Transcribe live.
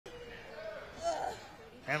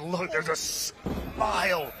And look, there's a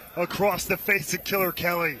smile across the face of Killer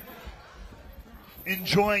Kelly.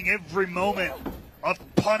 Enjoying every moment of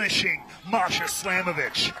punishing Masha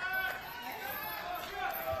Slamovich.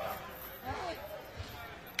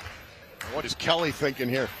 What is Kelly thinking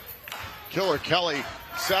here? Killer Kelly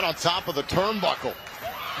sat on top of the turnbuckle.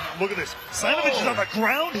 Look at this. Slamovich is on the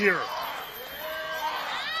ground here.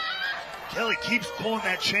 Kelly keeps pulling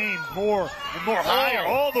that chain more and more higher,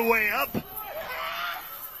 all the way up.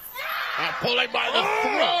 Pulling by the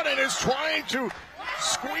throat and is trying to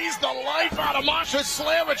squeeze the life out of Masha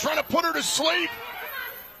Slamovich, trying to put her to sleep.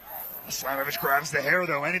 Slamovich grabs the hair,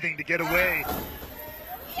 though, anything to get away.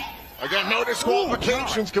 Again, no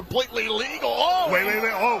disqualifications, completely legal. Oh, wait.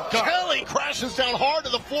 Oh, God. Kelly crashes down hard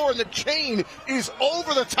to the floor, and the chain is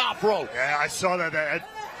over the top rope. Yeah, I saw that.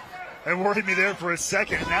 That worried me there for a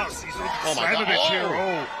second. Now sees Slamovich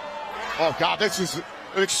here. Oh, God, this is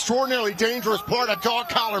an extraordinarily dangerous part of dog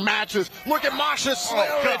collar matches. Look at Masha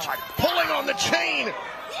Slamovich pulling on the chain,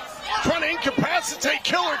 trying to incapacitate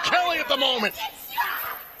Killer Kelly at the moment.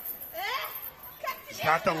 He's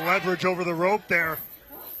got the leverage over the rope there.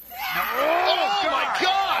 Oh my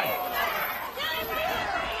God!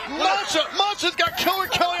 Masha's got Killer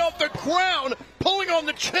Kelly off the ground, pulling on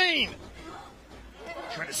the chain.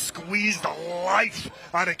 Trying to squeeze the life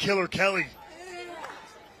out of Killer Kelly.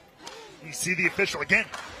 You see the official again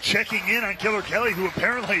checking in on Killer Kelly, who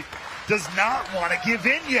apparently does not want to give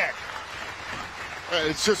in yet.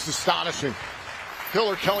 It's just astonishing.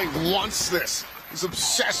 Killer Kelly wants this. He's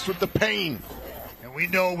obsessed with the pain. And we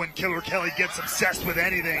know when Killer Kelly gets obsessed with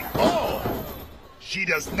anything, she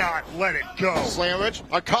does not let it go. Slamovich,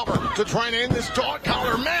 a cover to try and end this dog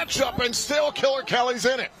collar matchup, and still Killer Kelly's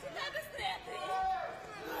in it.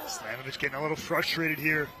 Slamovich getting a little frustrated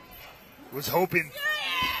here. Was hoping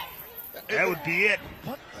that would be it.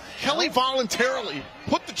 What? Kelly voluntarily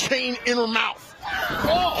put the chain in her mouth.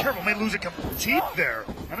 Careful, may lose a couple of teeth there.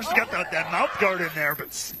 I know she's got that mouth guard in there,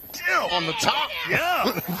 but still. On the top.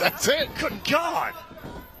 Yeah. That's it. Good God.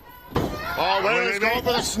 He's going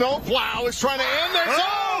for the snowplow. He's trying to end this.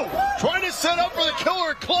 Trying to set up for the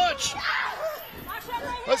killer clutch.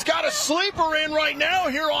 It's got a sleeper in right now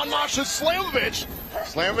here on Masha Slamovich.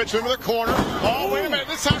 Slamovich into the corner. Wait a minute.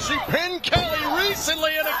 This is how she pinned Kelly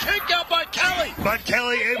recently, and a kick out by Kelly. But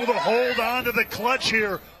Kelly able to hold on to the clutch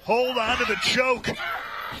here. Hold on to the choke.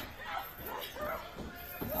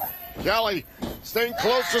 Kelly staying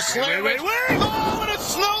close to Slamovich. Wait. And a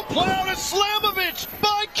snowplow to Slamovich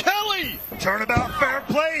by Kelly. Turnabout fair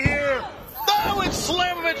play here. And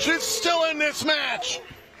Slamovich is still in this match.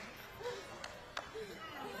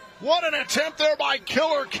 What an attempt there by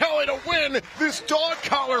Killer Kelly to win this dog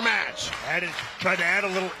collar match. Tried to add a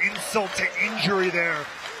little insult to injury there.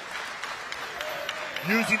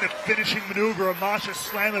 Using the finishing maneuver of Masha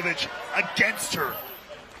Slamovich against her.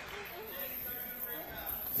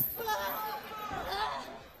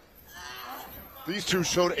 These two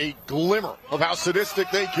showed a glimmer of how sadistic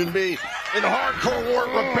they can be in Hardcore War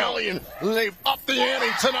Rebellion. They've upped the ante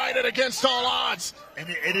tonight at Against All Odds. And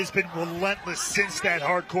it has been relentless since that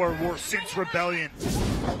Hardcore War, since Rebellion.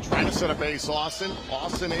 Trying to set up Ace Austin.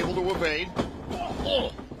 Austin able to evade.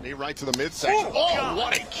 Knee right to the midsection.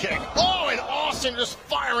 What a kick. And Austin just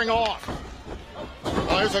firing off.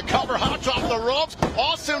 There's a cover, hot off the ropes.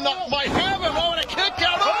 Austin might have him. And a kick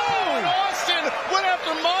out. And Austin went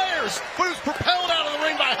after Myers, who was propelled out of the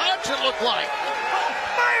ring by Hodge, it looked like.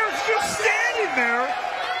 Myers just standing there,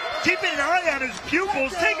 keeping an eye on his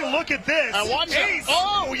pupils. Take a look at this. And watch it.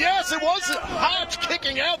 Yes, it was Hodge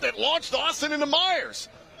kicking out that launched Austin into Myers.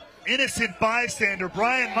 Innocent bystander,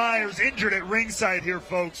 Brian Myers, injured at ringside here,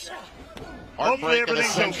 folks. Hopefully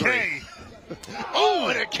everything's okay.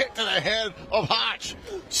 And a kick to the head of Hodge.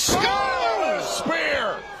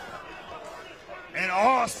 Spear. And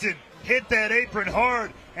Austin hit that apron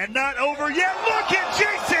hard and not over yet. Look at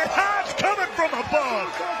Jason Hodge coming from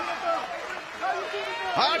above.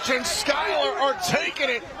 Hodge and Skyler are taking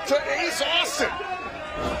it to Ace Austin.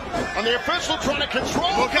 And the official trying to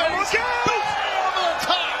control. Look out. Over the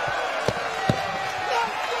top.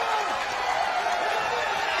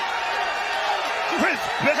 Chris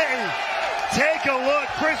Bay, take a look.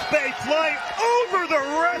 Chris Bay flying over the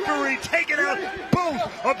referee, taking out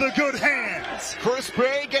both of the good hands. Chris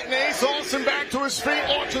Bay getting Ace Austin back to his feet,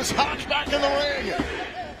 launches Hodge back in the ring.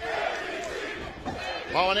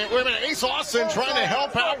 And wait a minute, Ace Austin trying to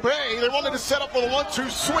help out Bay. They wanted to set up with a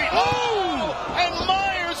 1-2 sweep. And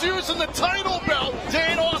Myers using the title belt to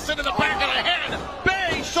hit Austin in the back of the head.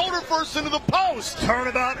 Bay shoulder first into the post.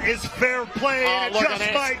 Turnabout is fair play, and it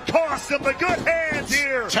just might cost him the good hands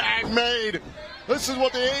here. Tag made. This is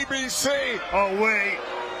what the ABC. Oh, wait.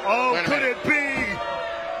 Oh, could it be?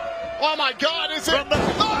 Oh my God, is it? From the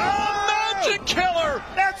Magic Killer!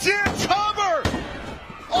 That's it! Cover!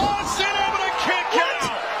 Austin able to kick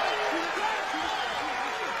it!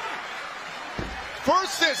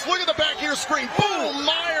 First this, look at the back of your screen. Boom!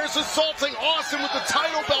 Myers assaulting Austin with the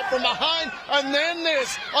title belt from behind. And then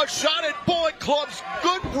this, a shot at Bullet Club's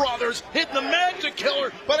Good Brothers, hitting the Magic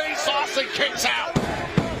Killer, but Ace Austin kicks out.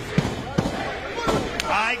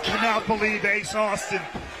 I cannot believe Ace Austin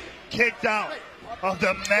kicked out of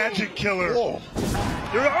the Magic Killer. Whoa.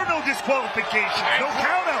 There are no disqualifications, no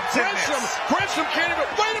countouts in this. Gresham can't even,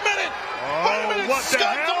 wait a minute! Wait a minute, What the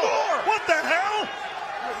Scott hell? D'Amore! What the hell?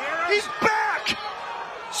 He's back!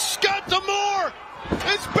 Scott D'Amore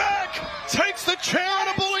is back! Takes the chair out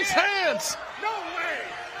of Bully's hands! No way!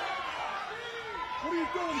 What are you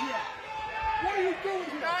doing here? What are you doing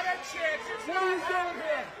here? Not a chance. It's what are you doing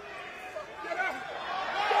here? Get up!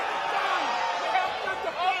 Get down!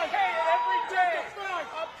 I'll pay it every day.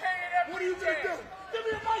 I'll pay it every day. What are you going to do? Give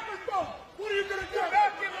me a microphone! What are you going to do? You're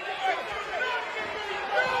not giving me a microphone! Not giving me a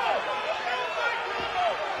microphone!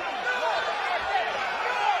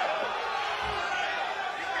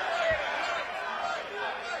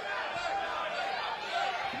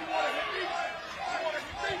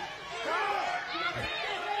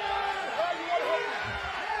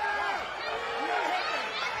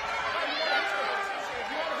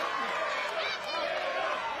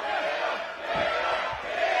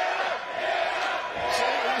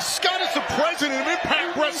 Scott is the president of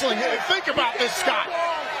Impact Wrestling. Think about this, Scott.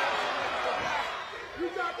 You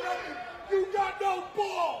got nothing. You got no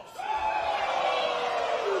balls.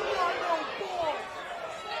 You got no balls.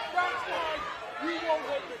 That's why you won't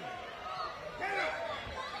hit me. Hit it.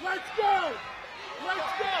 Let's go.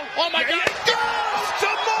 Let's go. Oh my God! Goes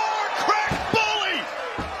D'Amore, crack Bully.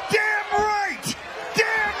 Damn right!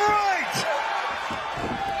 Damn right!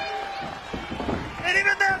 And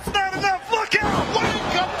even that's not enough. Look out!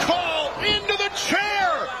 Wake up call into the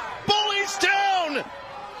chair. Bully's down.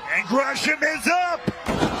 And Gresham is up!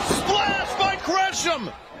 Splash by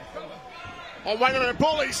Gresham. Oh, wait a minute,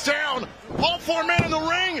 Bully's down. All four men in the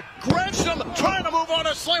ring. Gresham trying to move on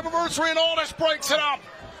to Slammiversary, and Aldis breaks it up.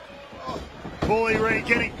 Bully Ray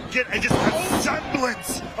getting just a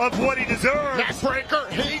semblance of what he deserves. Backbreaker,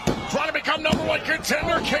 Heath trying to become #1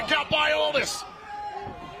 contender. Kick out by Aldis.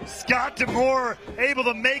 Scott D'Amore able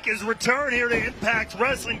to make his return here to Impact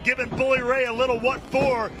Wrestling, giving Bully Ray a little what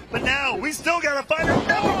for. But now we still got to find a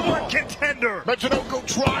 #1 contender. Michinoku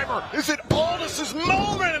driver. Is it Aldis'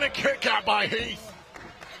 moment? And a kick out by Heath.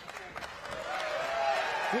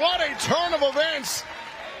 What a turn of events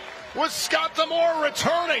with Scott D'Amore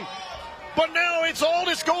returning. But now it's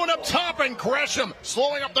Aldis going up top, and Gresham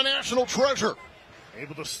slowing up the National Treasure.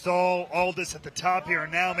 Able to stall Aldis at the top here,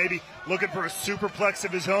 and now maybe looking for a superplex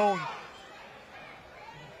of his own.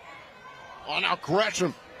 Oh, now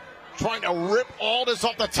Gresham trying to rip Aldis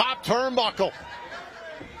off the top turnbuckle.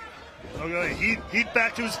 Okay, Heath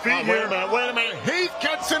back to his feet Wait here. a minute. Heath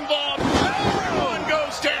gets involved. Everyone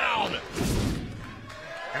goes down.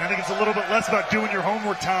 And I think it's a little bit less about doing your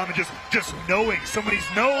homework, Tom, and just knowing somebody's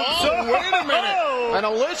known. Oh, wait a minute. And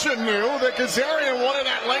Alicia knew that Kazarian wanted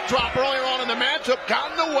that leg drop earlier on in the matchup, got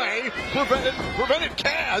in the way, prevented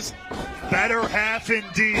Kaz. Better half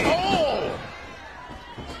indeed.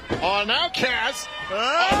 Oh, now Kaz,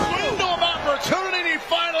 a window of opportunity, and he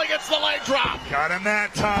finally gets the leg drop. Got him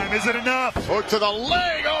that time. Is it enough? Hook to the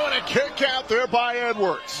leg. Oh, and a kick out there by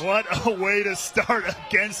Edwards. What a way to start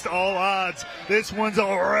against all odds. This one's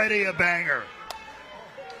already a banger.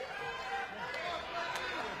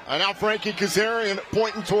 And now Frankie Kazarian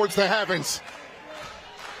pointing towards the heavens.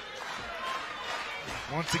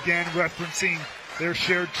 Once again referencing their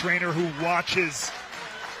shared trainer who watches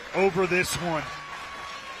over this one.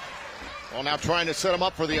 Well, now trying to set him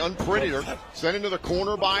up for the unprettier. Sent into the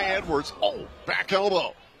corner by Edwards. Oh, back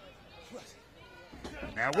elbow.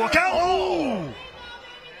 Now look out. Oh!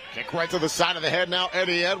 Kick right to the side of the head now.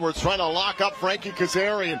 Eddie Edwards trying to lock up Frankie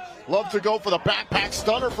Kazarian. Love to go for the backpack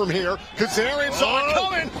stunner from here. Kazarian saw it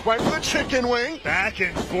coming. Went for the chicken wing. Back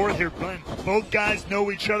and forth here, Glenn. Both guys know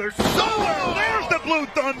each other so well. There's the Blue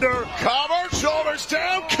Thunder. Cover, shoulders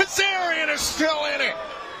down. Kazarian is still in it.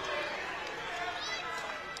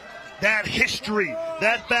 That history,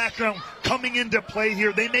 that background coming into play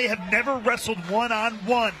here. They may have never wrestled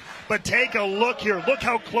one-on-one, but take a look here. Look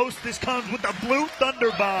how close this comes with the Blue Thunder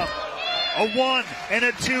Bomb. A 1 and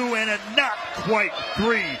a 2 and a not quite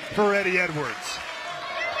 3 for Eddie Edwards.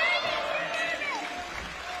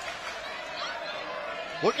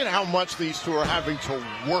 Look at how much these two are having to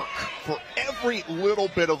work for every little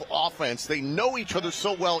bit of offense. They know each other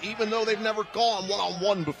so well, even though they've never gone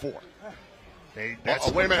one-on-one before. Wait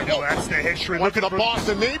a minute. That's the history. Look at the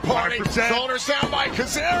Boston knee party. 100%. Shoulders down by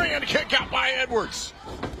Kazarian. Kick out by Edwards.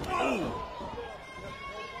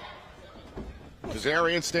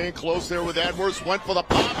 Kazarian staying close there with Edwards. Went for the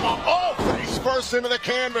pop. Oh, face first into the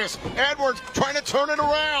canvas. Edwards trying to turn it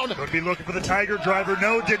around. Could be looking for the Tiger driver.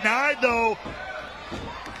 No, denied though.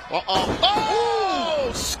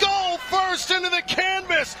 Oh, skull first into the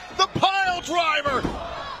canvas. The pile driver.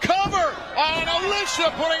 Cover. And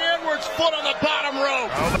Alicia putting Edwards' foot on the bottom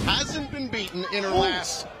rope. Hasn't been beaten in her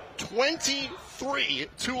last 23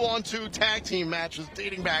 2-on-2 tag team matches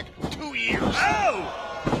dating back 2 years.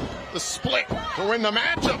 Oh! The split to win the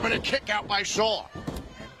matchup and a kick out by Shaw.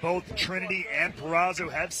 Both Trinity and Purrazzo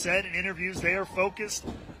have said in interviews they are focused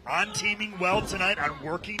on teaming well tonight, on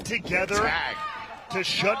working together Tag. to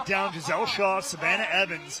shut down Giselle Shaw, Savannah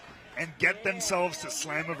Evans, and get themselves to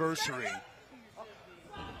Slammiversary.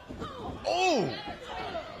 Oh!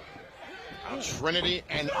 Trinity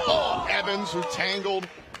and Evans, who tangled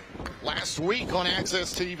last week on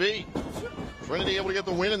Access TV. Trinity able to get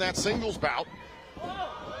the win in that singles bout.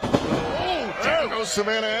 Oh, down goes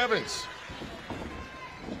Savannah Evans.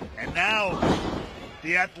 And now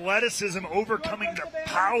the athleticism overcoming the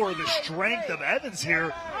power, the strength of Evans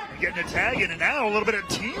here, and getting a tag in. And now a little bit of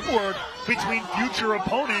teamwork between future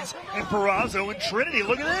opponents in Purrazzo and Trinity.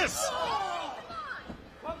 Look at this.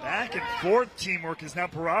 Back and forth teamwork as now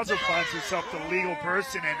Purrazzo finds herself the legal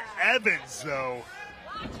person, and Evans, though,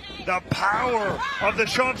 the power of the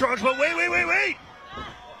chantage. But wait.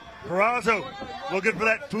 Purrazzo looking for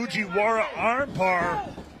that Fujiwara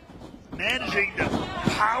armbar, managing to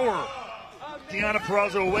power Deonna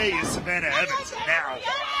Purrazzo away is Savannah Evans. Now,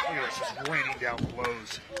 look at this, just raining down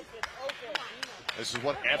blows. This is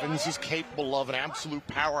what Evans is capable of, an absolute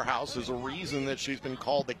powerhouse. There's a reason that she's been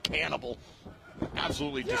called the Cannibal.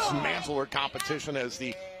 Absolutely dismantle her competition as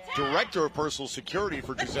the director of personal security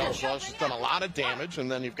for Giselle Shaw. She's done a lot of damage. And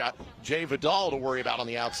then you've got Jay Vidal to worry about on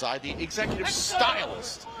the outside, the executive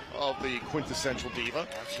stylist of the quintessential diva.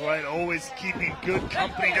 That's right, always keeping good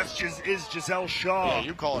company. That's just is Giselle Shaw. Yeah,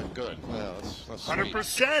 you call it good. Yeah, that's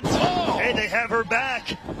 100%. Oh! Hey, they have her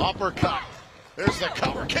back. Uppercut. There's the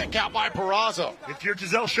cover kick out by Purrazzo. If you're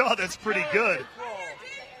Giselle Shaw, that's pretty good.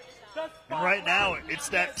 And right now, it's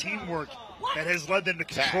that teamwork that has led them to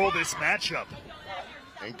control this matchup.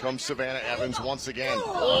 In comes Savannah Evans once again.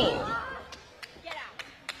 Oh!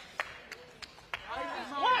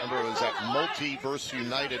 Remember, it was at Multiverse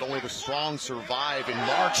United. Only the strong survive in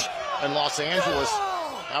March in Los Angeles.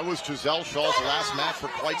 That was Giselle Shaw's last match for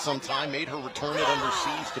quite some time. Made her return it Under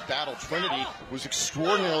Siege to battle Trinity. Was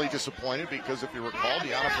extraordinarily disappointed because, if you recall,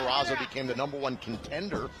 Deonna Purrazzo became the #1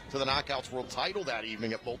 contender to the Knockouts World title that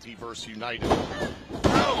evening at Multiverse United.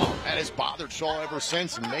 That has bothered Shaw ever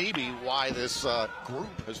since, and maybe why this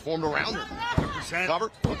group has formed around her. 100%.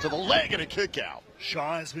 Cover, hook to the leg, and a kick out.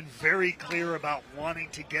 Shaw has been very clear about wanting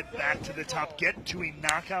to get back to the top, get to a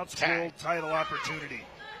Knockouts World title opportunity.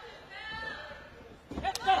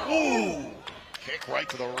 Ooh! Kick right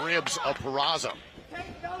to the ribs of Purrazzo.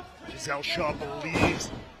 Giselle Shaw believes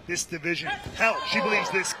this division, hell, she believes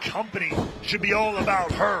this company should be all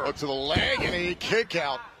about her. Hook to the leg and a kick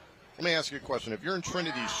out. Let me ask you a question. If you're in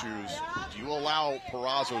Trinity's shoes, do you allow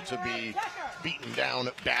Purrazzo to be beaten down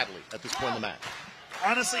badly at this point in the match?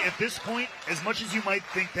 Honestly, at this point, as much as you might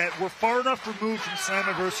think that we're far enough removed from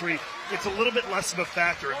Slammiversary, it's a little bit less of a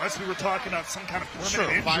factor, unless we were talking about some kind of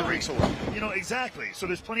permanent injury. 5 weeks away. You know, exactly. So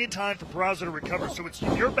there's plenty of time for Purrazzo to recover. So it's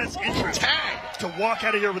in your best interest to walk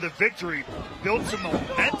out of here with a victory, build some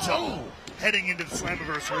momentum heading into the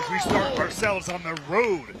Slammiversary as we start ourselves on the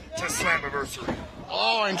road to Slammiversary.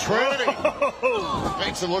 Oh, and Trinity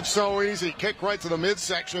makes it look so easy. Kick right to the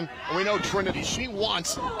midsection. And we know Trinity, she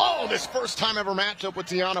wants, this first time ever matchup with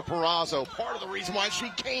Deonna Purrazzo. Part of the reason why she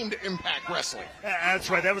came to Impact Wrestling. That's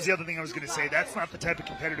right. That was the other thing I was going to say. That's not the type of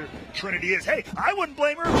competitor Trinity is. Hey, I wouldn't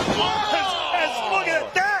blame her. Look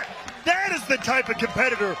at that. That is the type of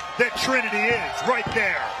competitor that Trinity is right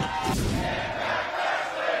there.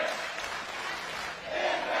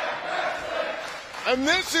 And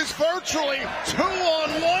this is virtually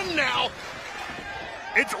 2-on-1 now.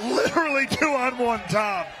 It's literally 2-on-1,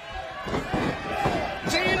 Tom.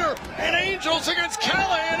 Diener and Angels against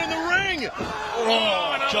Callahan in the ring.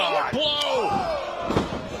 Oh, another blow.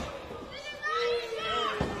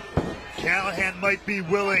 Callahan might be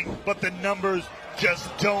willing, but the numbers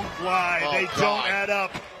just don't lie. They don't add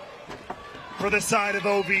up for the side of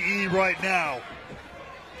OVE right now.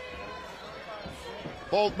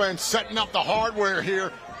 Both men setting up the hardware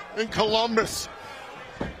here in Columbus.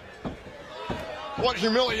 What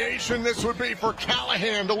humiliation this would be for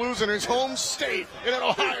Callahan to lose in his home state in an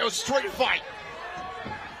Ohio street fight.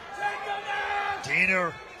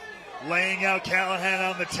 Deaner laying out Callahan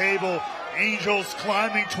on the table. Angels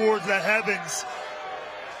climbing towards the heavens.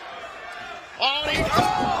 Oh, a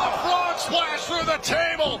frog splash through the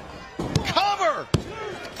table. Cover.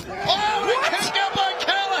 Oh, he kicked out by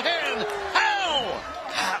Callahan. How?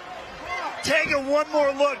 Taking one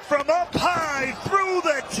more look from up high through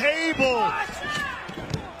the table.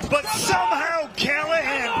 But somehow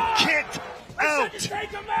Callahan kicked out. Take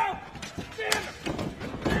him out.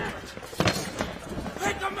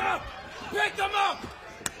 Pick him up. Pick him up.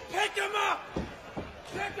 Pick him up.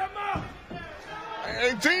 Pick him up.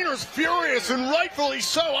 And Deaner's furious, and rightfully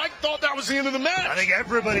so. I thought that was the end of the match. I think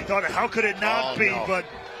everybody thought it. How could it not be? No. But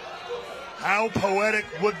how poetic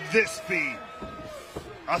would this be?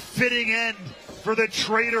 A fitting end for the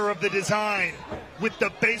traitor of the design with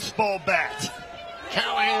the baseball bat.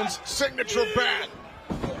 Callahan's signature bat.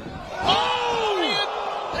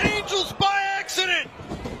 Oh! Angels by accident.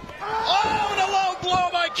 Oh, and a low blow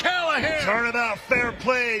by Callahan. Turnabout fair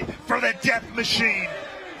play for the Death Machine.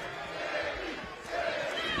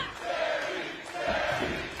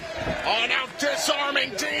 Oh, now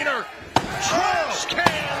disarming Deaner. Trash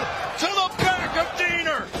can to the back of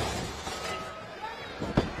Deaner.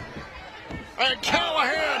 And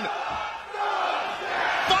Callahan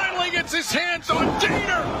finally gets his hands on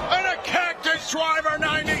Deaner and a Cactus Driver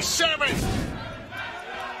 97.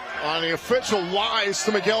 On the official wise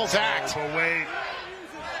to Miguel's act. But wait,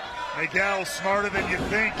 Miguel smarter than you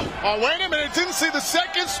think. Oh, wait a minute, didn't see the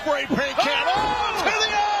second spray paint can. Oh, to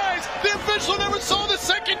the eyes! The official never saw the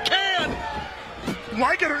second can.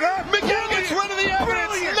 Like it or not, Miguel gets rid of the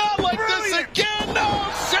evidence. Brilliant. Not like this Brilliant. again.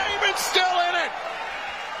 No, Saban's still in it.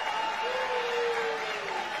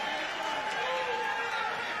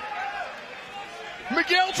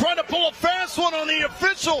 Miguel trying to pull a fast one on the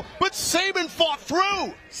official, but Saban fought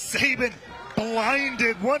through. Saban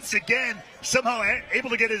blinded once again, somehow able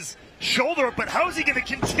to get his shoulder up, but how is he going to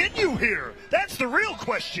continue here? That's the real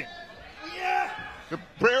question. Yeah. He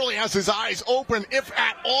barely has his eyes open, if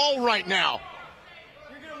at all, right now.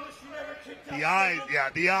 You're gonna wish you never kicked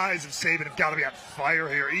out. The eyes of Saban have got to be on fire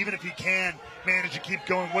here. Even if he can manage to keep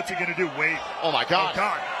going, what's he going to do? Wait. Oh, my God.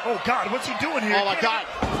 Oh, God, what's he doing here? Oh, my God.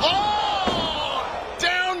 Oh!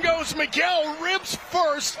 Down goes Miguel, ribs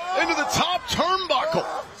first into the top turnbuckle.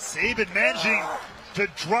 Saban managing to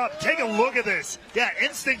drop. Take a look at this. Yeah,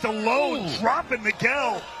 instinct alone, dropping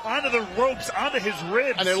Miguel onto the ropes, onto his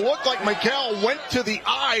ribs. And it looked like Miguel went to the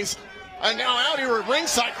eyes. And now out here at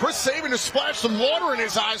ringside, Chris Saban has splashed some water in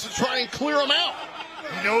his eyes to try and clear him out.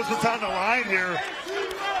 He knows what's on the line here.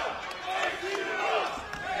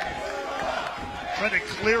 Trying to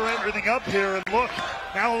clear everything up here. And look,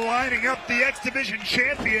 now lining up the X Division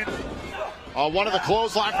champion. One of the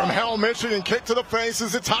clothesline from Hell, Michigan. Kick to the face.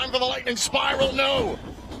 Is it time for the lightning spiral? No.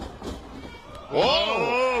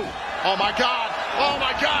 Whoa. Oh, my God. Oh,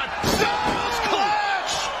 my God. Styles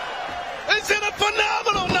Clash. Is it a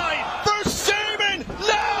phenomenal night for Saban?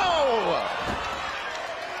 No.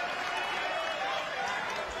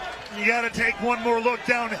 You got to take one more look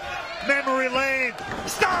down memory lane.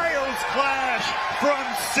 Styles Clash from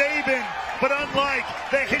Saban. But unlike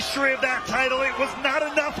the history of that title, it was not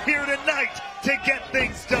enough here tonight to get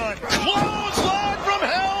things done. Clothesline from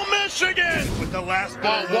Hell, Michigan. With the last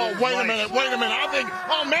Whoa, wait a minute. I think,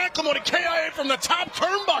 Macklin would have KIA from the top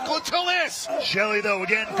turnbuckle until this. Shelley, though,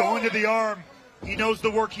 again, going to the arm. He knows the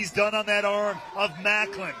work he's done on that arm of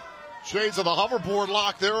Macklin. Shades of the hoverboard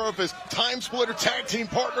lock there of his time splitter tag team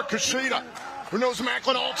partner, Kushida, who knows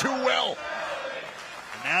Macklin all too well.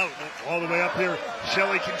 Now, all the way up here,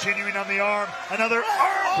 Shelley continuing on the arm. Another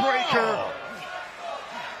arm breaker.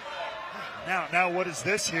 Now, what is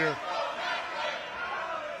this here?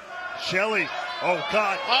 Shelley, oh,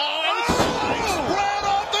 God. Oh, spread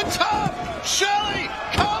off the top. Shelley,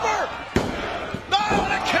 cover. Oh,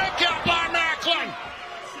 and a kick out by Macklin.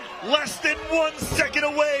 Less than 1 second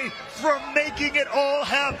away from making it all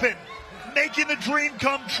happen. Making the dream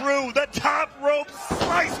come true. The top rope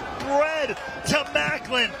sliced bread to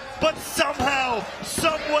Macklin. But somehow,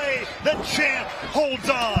 some way, the champ holds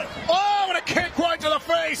on. Oh, and a kick right to the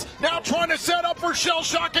face. Now trying to set up for shell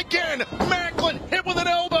shock again. Macklin hit with an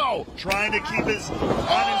elbow. Trying to keep his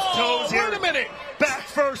on his toes here. Wait a minute. Back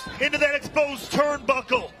first into that exposed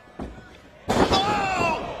turnbuckle.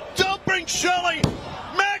 Oh, dumping Shelley.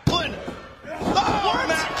 Macklin. Oh,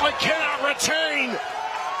 Macklin cannot retain.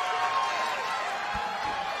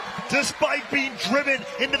 despite being driven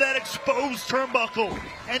into that exposed turnbuckle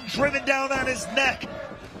and driven down on his neck.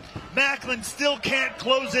 Maclin still can't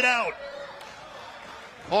close it out.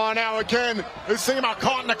 Oh, now again, this thing about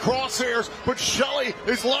caught in the crosshairs, but Shelley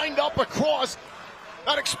is lined up across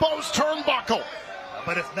that exposed turnbuckle.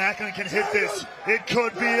 But if Maclin can hit this, it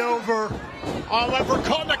could be over. However,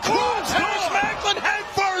 caught in the crosshairs, Maclin head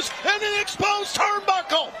first into the exposed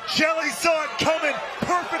turnbuckle. Shelley saw it coming,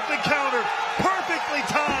 perfectly countered, perfectly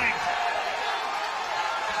timed.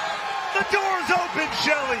 The door's open,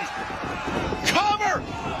 Shelley. Cover!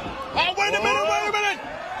 Oh, wait a minute!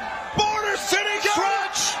 Border City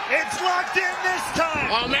stretch! It's locked in this time.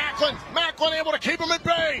 Oh, Maclin able to keep him at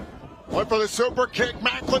bay. Went for the super kick.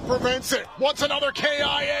 Maclin prevents it. What's another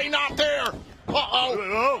KIA? Not there.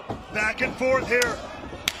 Uh-oh. Oh, back and forth here.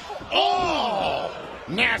 Oh!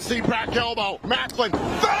 Nasty back elbow. Maclin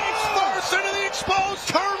face